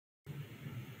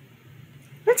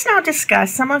Let's now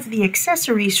discuss some of the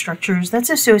accessory structures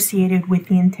that's associated with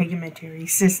the integumentary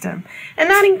system, and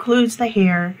that includes the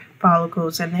hair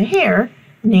follicles and the hair,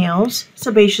 nails,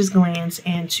 sebaceous glands,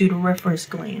 and pseudoriferous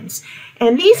glands.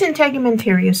 And these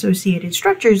integumentary associated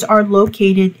structures are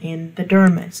located in the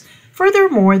dermis.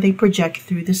 Furthermore, they project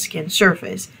through the skin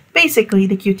surface, basically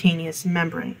the cutaneous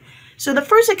membrane. So the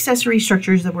first accessory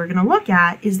structures that we're going to look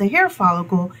at is the hair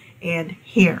follicle and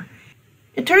hair.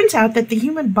 It turns out that the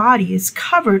human body is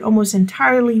covered almost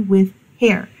entirely with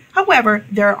hair. However,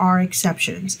 there are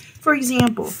exceptions. For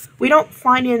example, we don't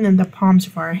find it in the palms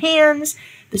of our hands,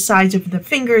 the sides of the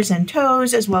fingers and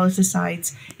toes, as well as the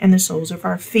sides and the soles of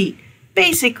our feet.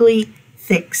 Basically,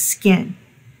 thick skin.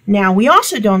 Now, we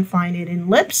also don't find it in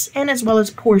lips and as well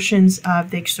as portions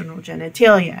of the external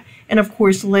genitalia. And of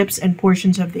course, lips and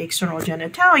portions of the external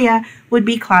genitalia would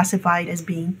be classified as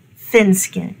being thin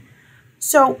skin.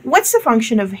 So what's the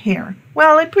function of hair?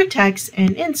 Well, it protects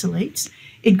and insulates.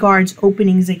 It guards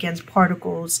openings against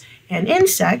particles and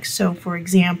insects. So for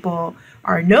example,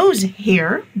 our nose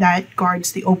hair that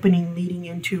guards the opening leading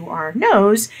into our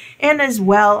nose, and as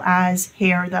well as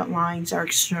hair that lines our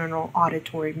external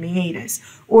auditory meatus,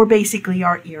 or basically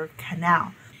our ear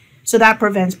canal. So that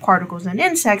prevents particles and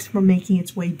insects from making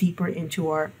its way deeper into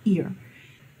our ear.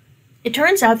 It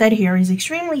turns out that hair is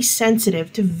extremely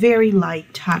sensitive to very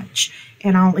light touch,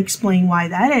 and I'll explain why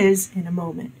that is in a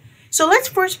moment. So let's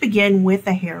first begin with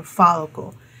the hair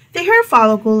follicle. The hair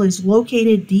follicle is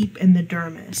located deep in the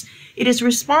dermis. It is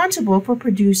responsible for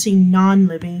producing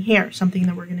non-living hair, something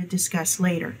that we're going to discuss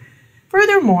later.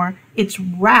 Furthermore, it's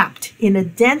wrapped in a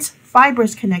dense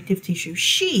fibrous connective tissue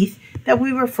sheath that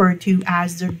we refer to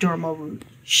as the dermal root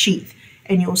sheath.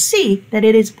 And you'll see that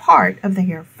it is part of the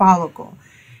hair follicle.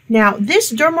 Now,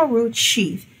 this dermal root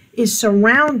sheath is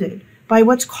surrounded by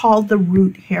what's called the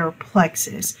root hair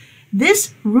plexus.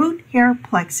 This root hair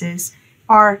plexus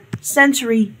are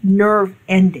sensory nerve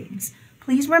endings.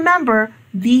 Please remember,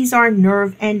 these are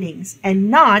nerve endings and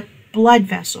not blood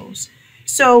vessels.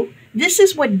 So this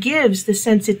is what gives the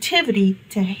sensitivity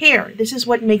to hair. This is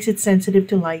what makes it sensitive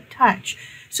to light touch.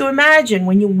 So imagine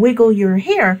when you wiggle your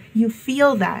hair, you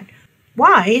feel that.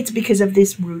 Why? It's because of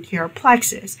this root hair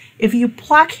plexus. If you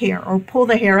pluck hair or pull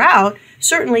the hair out,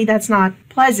 certainly that's not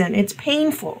pleasant. It's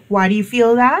painful. Why do you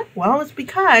feel that? Well, it's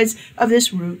because of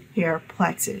this root hair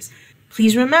plexus.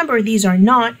 Please remember, these are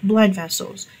not blood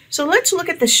vessels. So let's look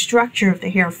at the structure of the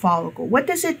hair follicle. What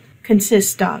does it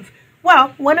consist of?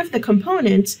 Well, one of the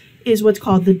components is what's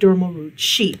called the dermal root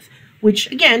sheath,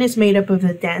 which again is made up of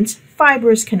a dense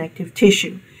fibrous connective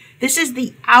tissue. This is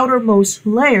the outermost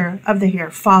layer of the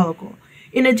hair follicle.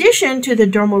 In addition to the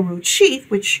dermal root sheath,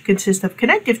 which consists of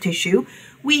connective tissue,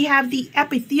 we have the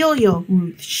epithelial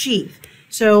root sheath.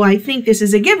 So I think this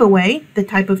is a giveaway. The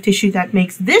type of tissue that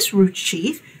makes this root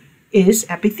sheath is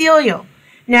epithelial.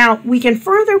 Now, we can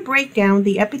further break down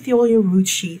the epithelial root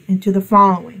sheath into the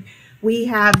following. We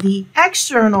have the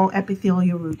external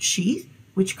epithelial root sheath,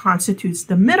 which constitutes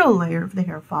the middle layer of the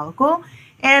hair follicle,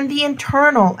 and the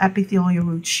internal epithelial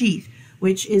root sheath,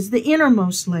 which is the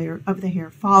innermost layer of the hair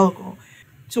follicle.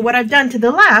 So what I've done to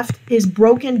the left is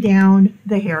broken down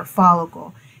the hair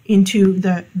follicle into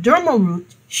the dermal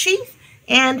root sheath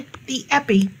and the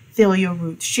epithelial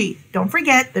root sheath. Don't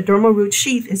forget, the dermal root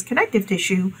sheath is connective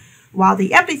tissue, while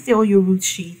the epithelial root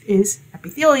sheath is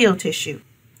epithelial tissue.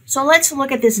 So let's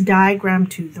look at this diagram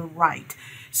to the right.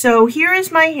 So here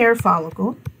is my hair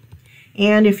follicle,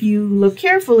 and if you look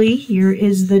carefully, here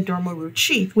is the dermal root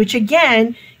sheath, which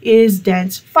again is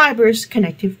dense fibrous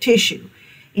connective tissue,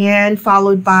 and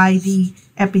followed by the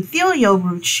epithelial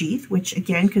root sheath, which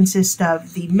again consists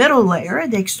of the middle layer,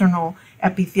 the external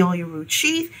epithelial root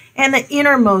sheath, and the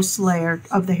innermost layer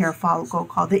of the hair follicle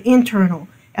called the internal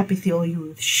epithelial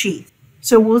root sheath.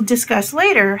 So we'll discuss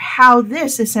later how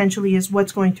this essentially is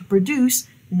what's going to produce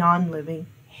non-living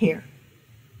hair.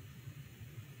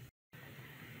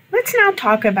 Let's now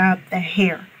talk about the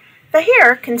hair. The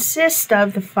hair consists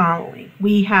of the following.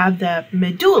 We have the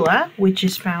medulla, which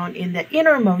is found in the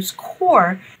innermost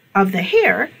core of the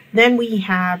hair. Then we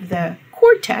have the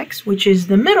cortex, which is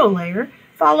the middle layer,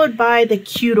 followed by the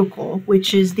cuticle,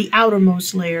 which is the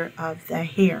outermost layer of the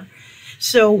hair.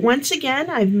 So once again,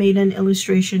 I've made an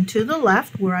illustration to the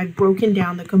left where I've broken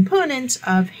down the components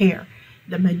of hair.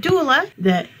 The medulla,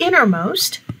 the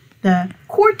innermost, the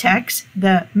cortex,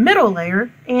 the middle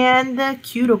layer, and the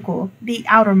cuticle, the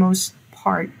outermost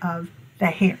part of the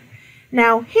hair.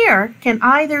 Now, hair can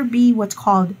either be what's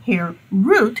called hair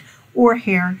root or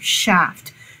hair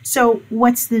shaft. So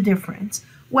what's the difference?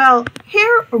 Well,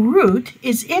 hair root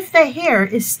is if the hair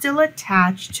is still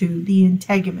attached to the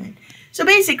integument. So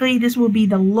basically, this will be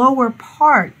the lower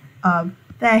part of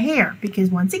the hair because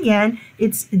once again,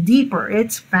 it's deeper.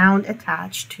 It's found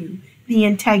attached to the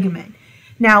integument.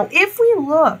 Now, if we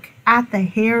look at the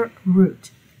hair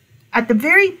root, at the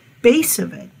very base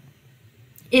of it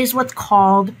is what's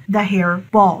called the hair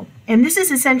bulb. And this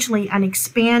is essentially an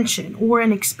expansion or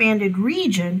an expanded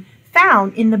region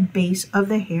found in the base of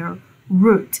the hair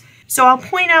root. So I'll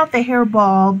point out the hair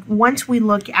bulb once we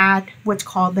look at what's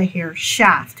called the hair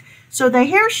shaft. So the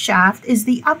hair shaft is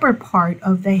the upper part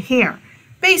of the hair.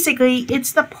 Basically,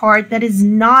 it's the part that is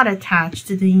not attached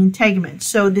to the integument.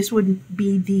 So this would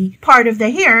be the part of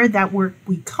the hair that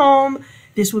we comb.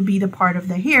 This would be the part of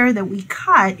the hair that we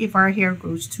cut if our hair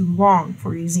grows too long,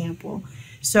 for example.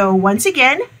 So once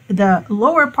again, the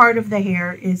lower part of the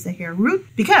hair is the hair root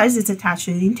because it's attached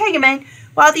to the integument,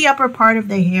 while the upper part of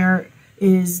the hair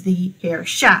is the hair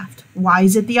shaft. Why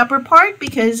is it the upper part?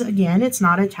 Because again, it's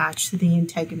not attached to the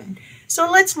integument. So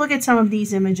let's look at some of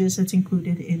these images that's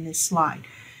included in this slide.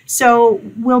 So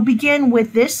we'll begin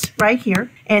with this right here.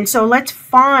 And so let's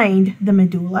find the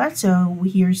medulla. So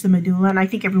here's the medulla, and I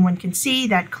think everyone can see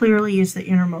that clearly is the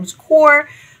innermost core,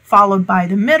 followed by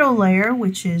the middle layer,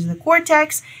 which is the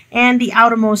cortex, and the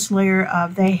outermost layer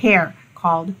of the hair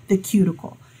called the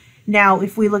cuticle. Now,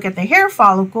 if we look at the hair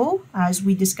follicle, as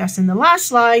we discussed in the last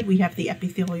slide, we have the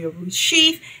epithelial root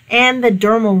sheath and the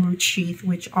dermal root sheath,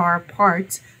 which are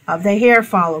parts of the hair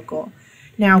follicle.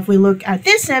 Now, if we look at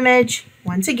this image,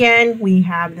 once again, we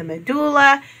have the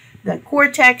medulla, the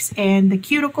cortex, and the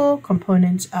cuticle,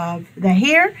 components of the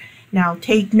hair. Now,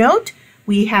 take note,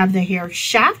 we have the hair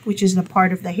shaft, which is the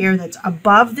part of the hair that's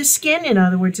above the skin. In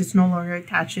other words, it's no longer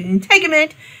attached to the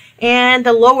integument. And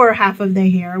the lower half of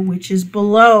the hair, which is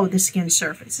below the skin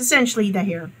surface, essentially the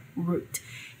hair root.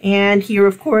 And here,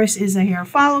 of course, is the hair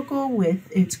follicle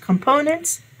with its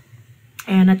components.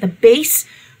 And at the base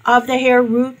of the hair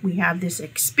root, we have this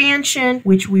expansion,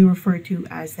 which we refer to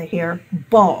as the hair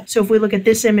bulb. So if we look at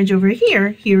this image over here,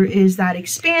 here is that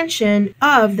expansion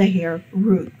of the hair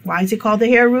root. Why is it called the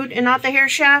hair root and not the hair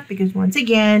shaft? Because once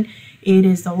again, it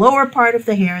is the lower part of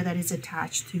the hair that is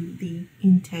attached to the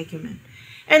integument.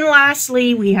 And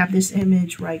lastly, we have this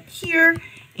image right here,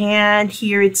 and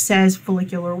here it says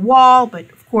follicular wall, but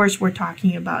of course we're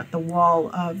talking about the wall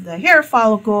of the hair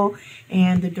follicle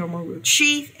and the dermal root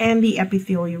sheath and the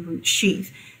epithelial root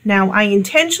sheath. Now, I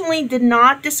intentionally did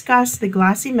not discuss the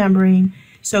glassy membrane,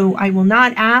 so I will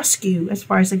not ask you as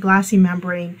far as the glassy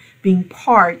membrane being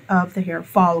part of the hair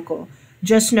follicle.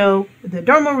 Just know the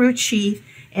dermal root sheath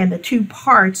and the two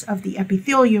parts of the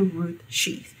epithelial root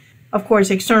sheath. Of course,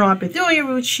 external epithelial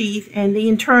root sheath and the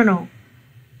internal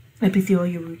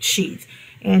epithelial root sheath.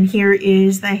 And here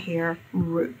is the hair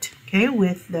root, okay,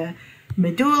 with the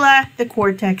medulla, the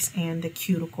cortex, and the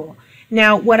cuticle.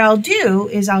 Now, what I'll do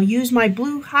is I'll use my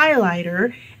blue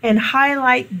highlighter and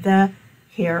highlight the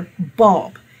hair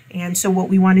bulb. And so what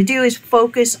we want to do is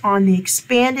focus on the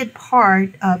expanded part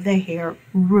of the hair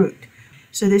root.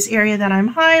 So this area that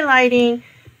I'm highlighting,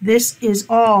 this is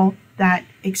all that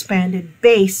expanded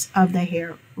base of the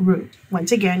hair root,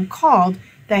 once again called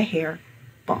the hair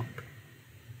bulb.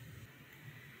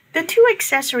 The two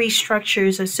accessory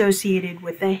structures associated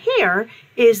with the hair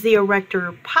is the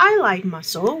erector pili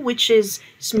muscle, which is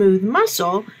smooth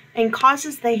muscle and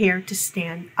causes the hair to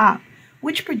stand up,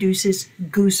 which produces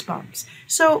goosebumps.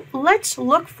 So let's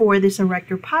look for this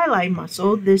erector pili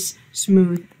muscle, this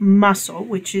smooth muscle,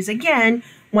 which is again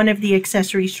one of the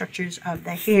accessory structures of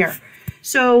the hair.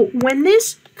 So when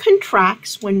this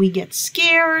contracts, when we get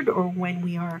scared or when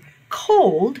we are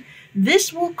cold,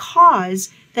 this will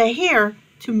cause the hair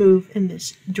to move in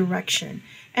this direction.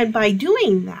 And by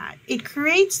doing that, it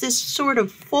creates this sort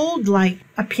of fold-like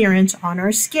appearance on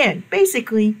our skin.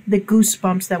 Basically, the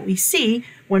goosebumps that we see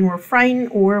when we're frightened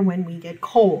or when we get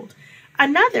cold.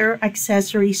 Another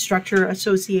accessory structure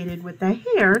associated with the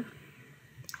hair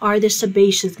are the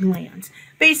sebaceous glands,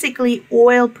 basically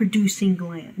oil-producing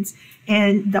glands.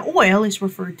 And the oil is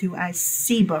referred to as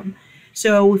sebum.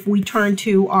 So if we turn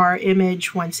to our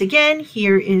image once again,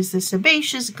 here is the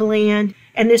sebaceous gland,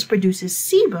 and this produces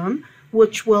sebum,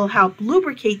 which will help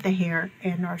lubricate the hair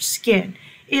and our skin.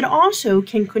 It also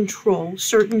can control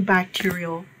certain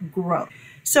bacterial growth.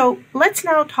 So let's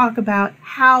now talk about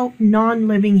how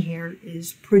non-living hair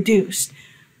is produced.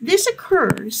 This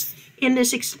occurs in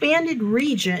this expanded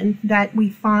region that we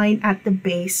find at the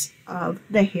base of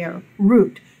the hair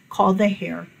root, called the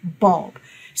hair bulb.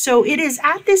 So it is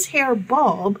at this hair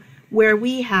bulb where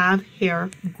we have hair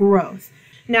growth.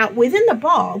 Now, within the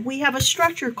bulb, we have a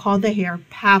structure called the hair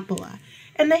papilla.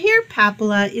 And the hair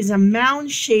papilla is a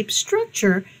mound-shaped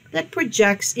structure that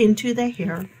projects into the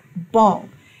hair bulb.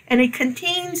 and it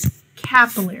contains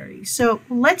capillaries. So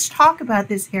let's talk about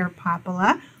this hair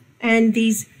papilla and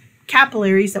these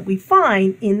capillaries that we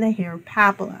find in the hair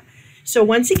papilla. So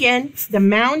once again, the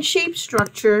mound-shaped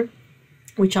structure,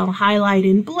 which I'll highlight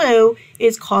in blue,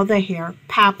 is called the hair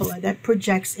papilla that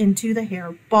projects into the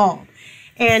hair bulb.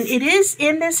 And it is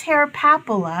in this hair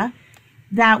papilla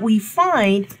that we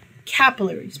find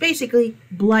capillaries, basically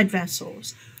blood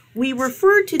vessels. We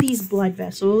refer to these blood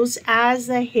vessels as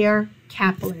the hair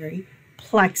capillary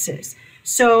plexus.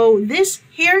 So this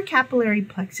hair capillary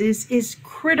plexus is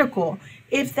critical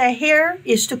if the hair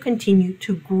is to continue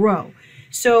to grow.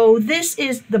 So this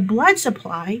is the blood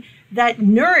supply that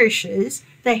nourishes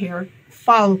the hair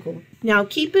follicle. Now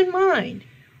keep in mind,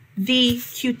 the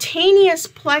cutaneous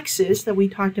plexus that we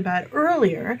talked about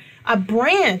earlier, a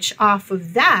branch off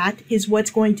of that is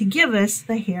what's going to give us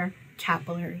the hair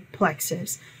capillary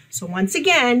plexus. So once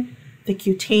again, the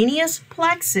cutaneous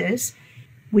plexus,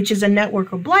 which is a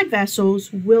network of blood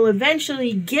vessels, will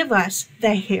eventually give us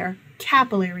the hair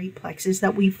capillary plexus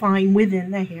that we find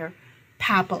within the hair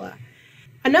papilla.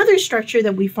 Another structure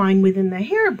that we find within the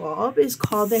hair bulb is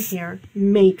called the hair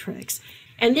matrix.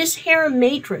 And this hair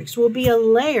matrix will be a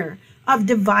layer of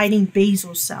dividing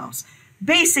basal cells,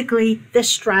 basically the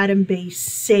stratum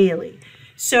basale.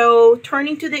 So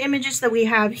turning to the images that we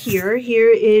have here,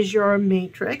 here is your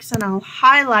matrix, and I'll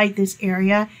highlight this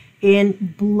area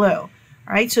in blue. All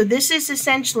right, so this is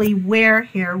essentially where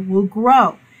hair will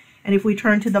grow. And if we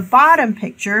turn to the bottom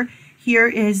picture, here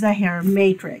is the hair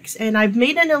matrix. And I've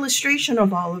made an illustration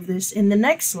of all of this in the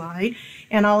next slide,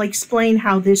 and I'll explain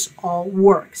how this all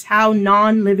works, how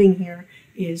non-living hair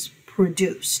is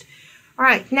produced. All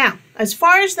right, now, as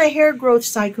far as the hair growth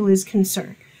cycle is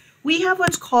concerned, we have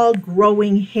what's called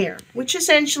growing hair, which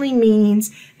essentially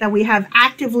means that we have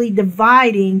actively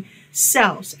dividing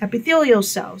cells, epithelial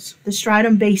cells, the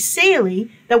stratum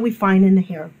basale that we find in the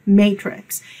hair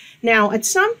matrix. Now, at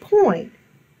some point,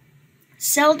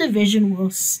 cell division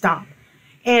will stop,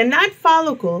 and that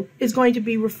follicle is going to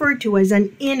be referred to as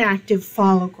an inactive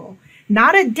follicle,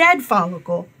 not a dead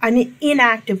follicle, an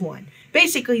inactive one.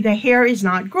 Basically, the hair is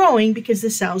not growing because the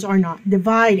cells are not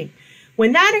dividing.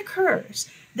 When that occurs,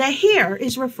 the hair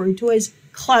is referred to as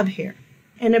club hair,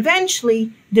 and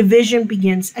eventually division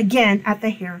begins again at the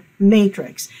hair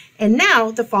matrix, and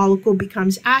now the follicle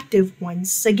becomes active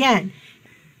once again.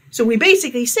 So we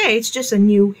basically say it's just a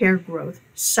new hair growth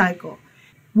cycle.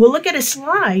 We'll look at a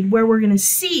slide where we're going to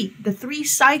see the 3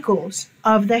 cycles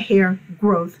of the hair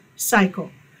growth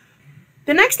cycle.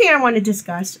 The next thing I want to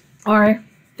discuss are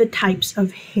the types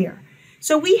of hair.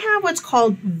 So we have what's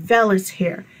called vellus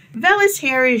hair. Vellus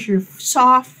hair is your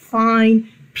soft, fine,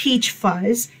 peach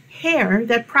fuzz hair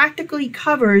that practically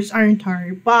covers our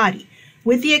entire body,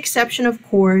 with the exception, of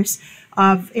course,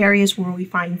 of areas where we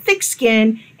find thick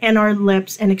skin and our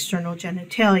lips and external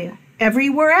genitalia.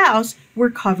 Everywhere else, we're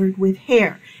covered with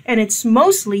hair, and it's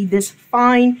mostly this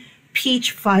fine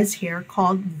peach fuzz hair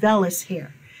called vellus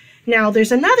hair. Now,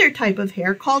 there's another type of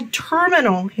hair called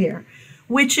terminal hair,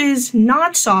 which is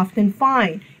not soft and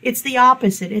fine. It's the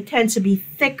opposite. It tends to be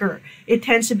thicker, it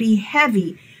tends to be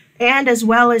heavy, and as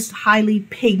well as highly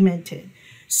pigmented.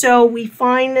 So we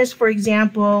find this, for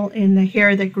example, in the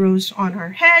hair that grows on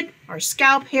our head, our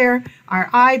scalp hair, our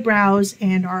eyebrows,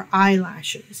 and our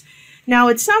eyelashes. Now,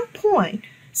 at some point,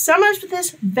 some of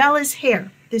this vellus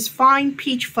hair, this fine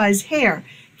peach fuzz hair,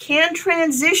 can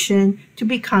transition to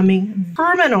becoming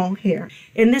terminal hair.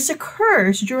 And this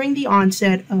occurs during the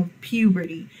onset of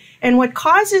puberty. And what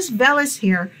causes vellus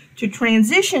hair to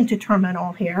transition to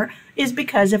terminal hair is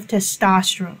because of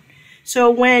testosterone. So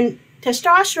when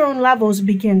testosterone levels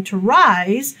begin to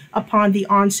rise upon the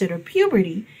onset of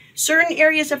puberty, certain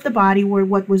areas of the body where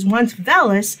what was once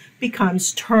vellus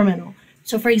becomes terminal.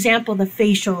 So for example, the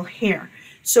facial hair.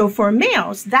 So for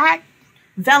males, that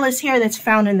vellus hair that's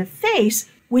found in the face,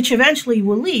 which eventually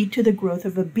will lead to the growth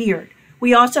of a beard.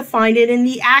 We also find it in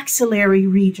the axillary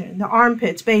region, the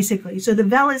armpits basically. So the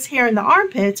vellus hair in the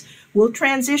armpits will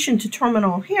transition to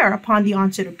terminal hair upon the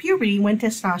onset of puberty when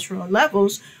testosterone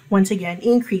levels once again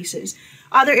increases.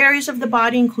 Other areas of the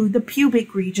body include the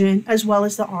pubic region as well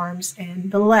as the arms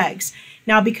and the legs.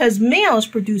 Now, because males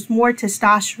produce more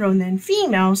testosterone than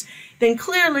females, then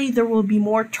clearly there will be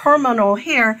more terminal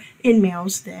hair in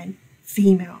males than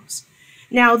females.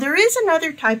 Now, there is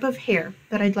another type of hair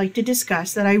that I'd like to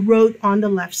discuss that I wrote on the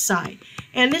left side,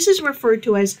 and this is referred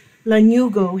to as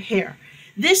lanugo hair.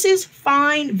 This is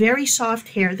fine, very soft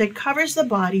hair that covers the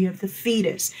body of the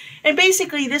fetus, and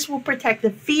basically this will protect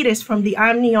the fetus from the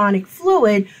amniotic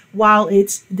fluid while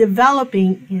it's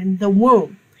developing in the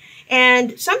womb.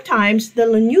 And sometimes the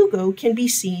lanugo can be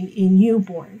seen in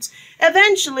newborns.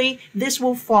 Eventually, this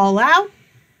will fall out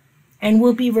and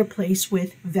will be replaced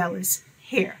with vellus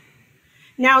hair.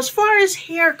 Now, as far as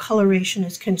hair coloration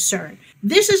is concerned,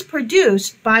 this is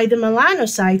produced by the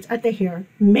melanocytes at the hair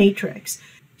matrix.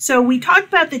 So we talked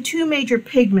about the two major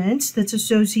pigments that's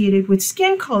associated with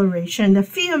skin coloration, the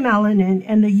pheomelanin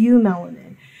and the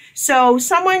eumelanin. So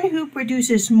someone who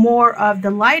produces more of the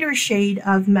lighter shade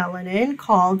of melanin,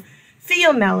 called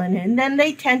pheomelanin, then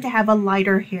they tend to have a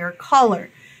lighter hair color.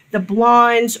 The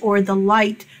blondes or the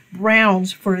light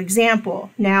browns, for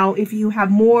example. Now, if you have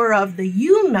more of the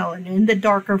eumelanin, the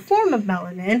darker form of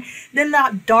melanin, then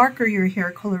the darker your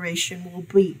hair coloration will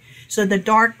be. So the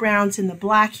dark browns and the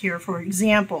black hair, for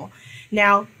example.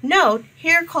 Now, note,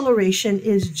 hair coloration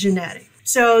is genetic.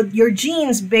 So your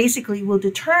genes basically will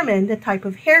determine the type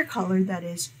of hair color that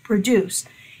is produced.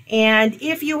 And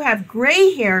if you have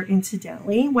gray hair,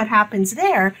 incidentally, what happens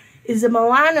there is the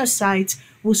melanocytes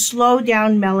will slow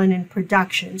down melanin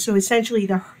production. So essentially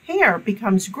the hair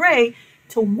becomes gray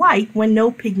to white when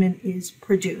no pigment is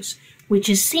produced, which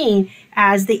is seen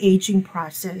as the aging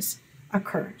process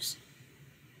occurs.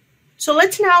 So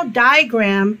let's now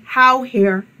diagram how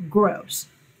hair grows.